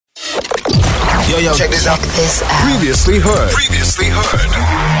Yo, check this out. Previously heard.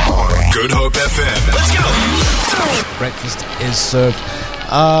 Good Hope FM. Let's go. Breakfast is served.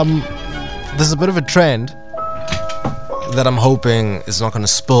 There's a bit of a trend that I'm hoping is not going to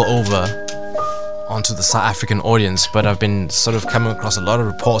spill over onto the South African audience, but I've been sort of coming across a lot of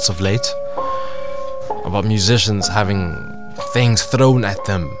reports of late about musicians having things thrown at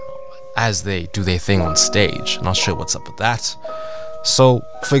them as they do their thing on stage. Not sure what's up with that. So,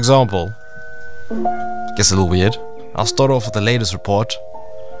 for example, gets a little weird. I'll start off with the latest report.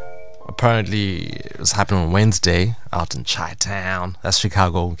 Apparently, it was happening on Wednesday out in Chi-Town. That's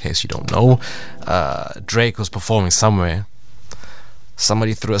Chicago, in case you don't know. Drake was performing somewhere.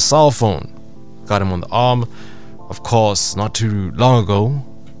 Somebody threw a cell phone, got him on the arm. Of course, not too long ago,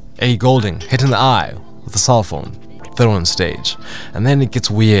 Ellie Goulding hit in the eye with a cell phone, thrown on stage. And then it gets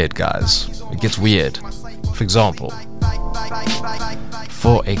weird, guys. It gets weird. For example,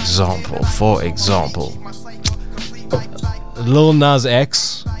 Lil Nas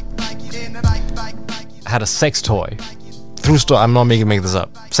X had a sex toy. True story, I'm not making this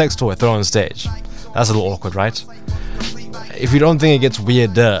up. Sex toy thrown on stage. That's a little awkward, right? If you don't think it gets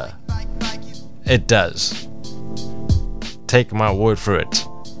weirder, it does. Take my word for it.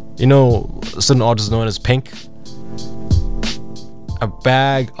 You know, certain artists known as Pink? A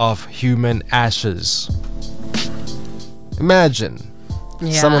bag of human ashes. Imagine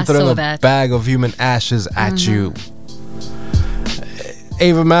someone throwing a bag of human ashes at you.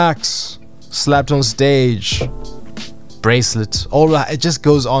 Ava Max slapped on stage, bracelet, all that. It just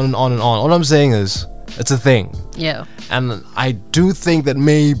goes on and on and on. All I'm saying is, it's a thing. Yeah. And I do think that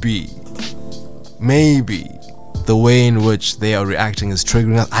maybe the way in which they are reacting is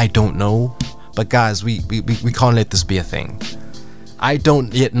triggering us. I don't know. But guys, we can't let this be a thing. I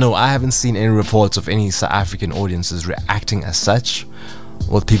don't yet know. I haven't seen any reports of any South African audiences reacting as such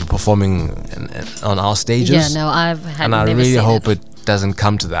with people performing on our stages. Yeah, no, and I really hope it doesn't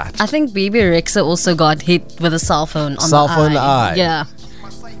come to that. I think BB Rexa also got hit with a cell phone on the eye. Yeah.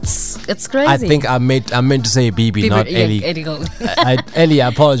 It's crazy. I think I meant to say BB, not Ellie. Ellie Gold. Ellie, I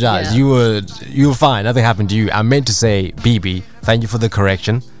apologize. Yeah. You were fine. Nothing happened to you. I meant to say BB. Thank you for the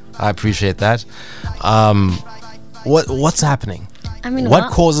correction. I appreciate that. What's happening? I mean,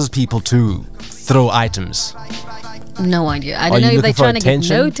 what causes people to throw items? No idea. I don't know if they're trying to get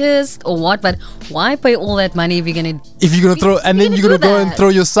noticed or what, but why pay all that money if you're gonna throw and then you're gonna go and throw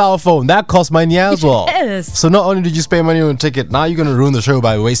your cell phone? That costs money as well. Yes. So not only did you spend money on a ticket, now you're gonna ruin the show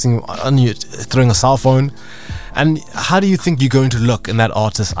by throwing a cell phone. And how do you think you're going to look in that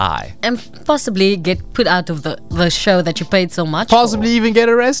artist's eye? And possibly get put out of the show that you paid so much Possibly for. Even get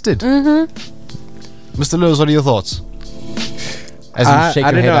arrested. Mr. Lewis, what are your thoughts? As you shake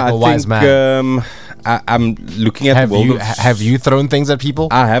your head like a wise man. I'm looking at the world. Have you thrown things at people?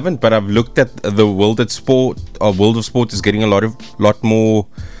 I haven't, but I've looked at the world of sport. World of sport is getting a lot more.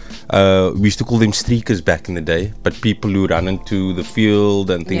 We used to call them streakers back in the day, but people who run into the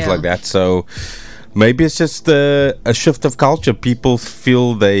field and things like that. So maybe it's just a shift of culture. People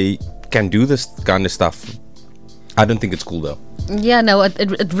feel they can do this kind of stuff. I don't think it's cool though. Yeah, no,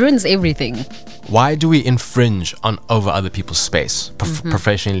 it ruins everything. Why do we infringe over other people's space,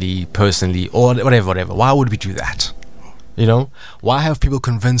 professionally, personally, or whatever? Why would we do that? You know, why have people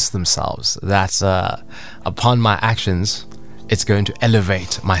convinced themselves that upon my actions, it's going to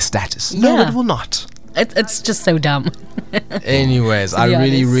elevate my status? Yeah. No, it will not. It's just so dumb. Anyways, I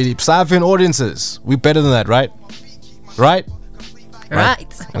really, South African audiences, we better than that, right? Right.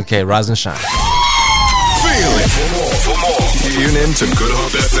 Okay, rise and shine. Feel it. For more, tune in to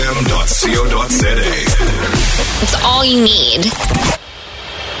goodhopefm.co.za. It's all you need.